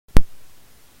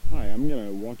I'm going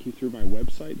to walk you through my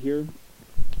website here.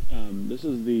 This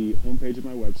is the homepage of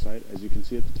my website. As you can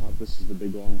see at the top, this is the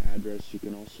big long address. You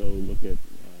can also look at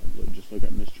just look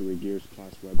up Mr. Regier's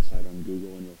class website on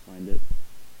Google and you'll find it.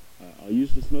 I'll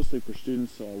use this mostly for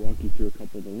students, so I'll walk you through a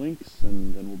couple of the links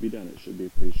and then we'll be done. It should be a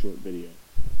pretty short video.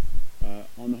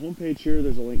 On the homepage here,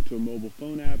 there's a link to a mobile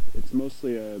phone app. It's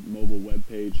mostly a mobile web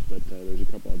page, but there's a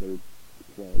couple other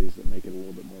qualities that make it a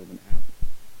little bit more of an app.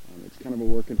 It's kind of a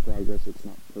work in progress. It's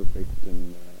not perfect,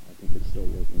 and I think it's still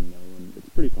working though, and it's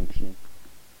pretty functional.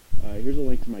 Here's a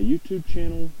link to my YouTube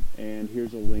channel, and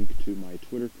here's a link to my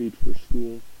Twitter feed for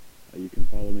school. You can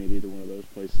follow me at either one of those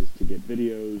places to get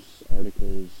videos,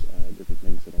 articles, different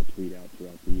things that I'll tweet out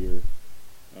throughout the year,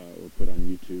 or put on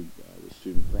YouTube with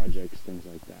student projects, things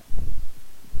like that.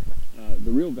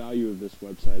 The real value of this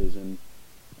website is in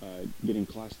getting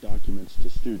class documents to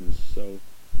students. So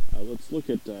let's look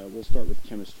at, we'll start with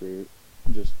chemistry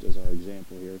just as our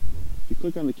example here. If you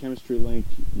click on the chemistry link,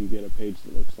 you get a page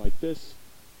that looks like this.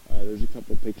 There's a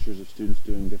couple pictures of students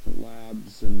doing different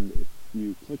labs, and if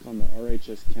you click on the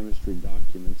RHS chemistry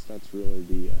documents, that's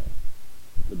really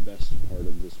the best part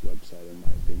of this website in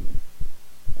my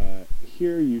opinion.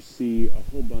 Here you see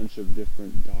a whole bunch of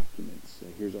different documents.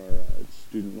 Here's our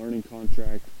student learning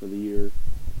contract for the year,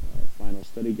 our final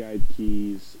study guide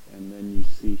keys, and then you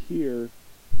see here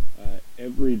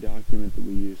every document that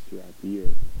we use throughout the year.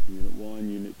 Unit 1,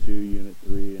 Unit 2, Unit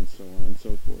 3, and so on and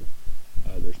so forth.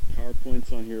 There's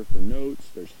PowerPoints on here for notes,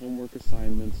 there's homework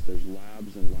assignments, there's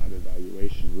labs and lab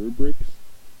evaluation rubrics,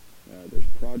 there's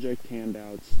project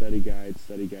handouts, study guide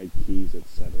keys,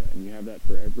 etc. And you have that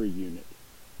for every unit.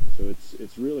 So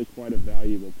it's really quite a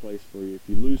valuable place for you. If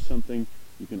you lose something,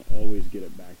 you can always get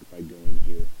it back by going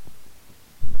here.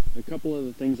 A couple of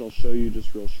the things I'll show you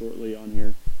just real shortly on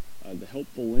here. The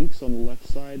helpful links on the left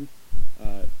side,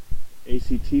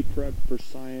 ACT Prep for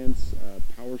Science,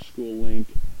 PowerSchool link.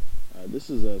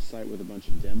 This is a site with a bunch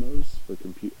of demos for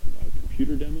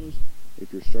computer demos.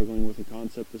 If you're struggling with a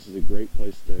concept, this is a great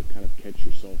place to kind of catch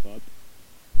yourself up.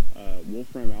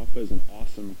 Wolfram Alpha is an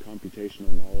awesome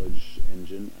computational knowledge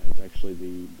engine. It's actually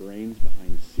the brains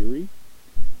behind Siri.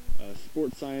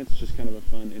 Sports Science, just kind of a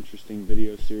fun, interesting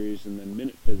video series, and then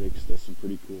Minute Physics does some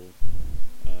pretty cool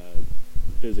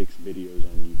physics videos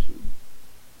on YouTube.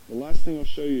 The last thing I'll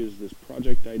show you is this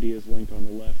Project Ideas link on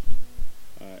the left,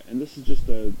 and this is just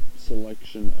a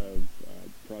selection of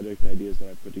project ideas that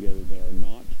I put together that are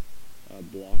not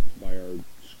blocked by our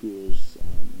school's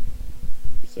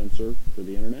censor for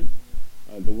the internet.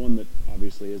 The one that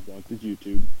obviously is blocked is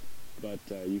YouTube, but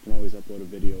you can always upload a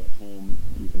video at home.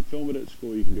 You can film it at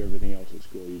school, you can do everything else at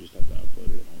school, you just have to upload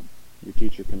it at home. Your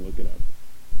teacher can look it up.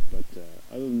 But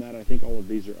other than that, I think all of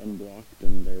these are unblocked,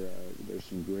 and there's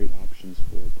some great options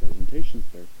for presentations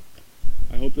there.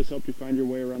 I hope this helped you find your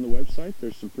way around the website.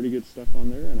 There's some pretty good stuff on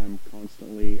there, and I'm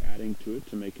constantly adding to it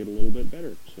to make it a little bit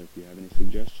better. So if you have any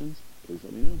suggestions, please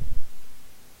let me know.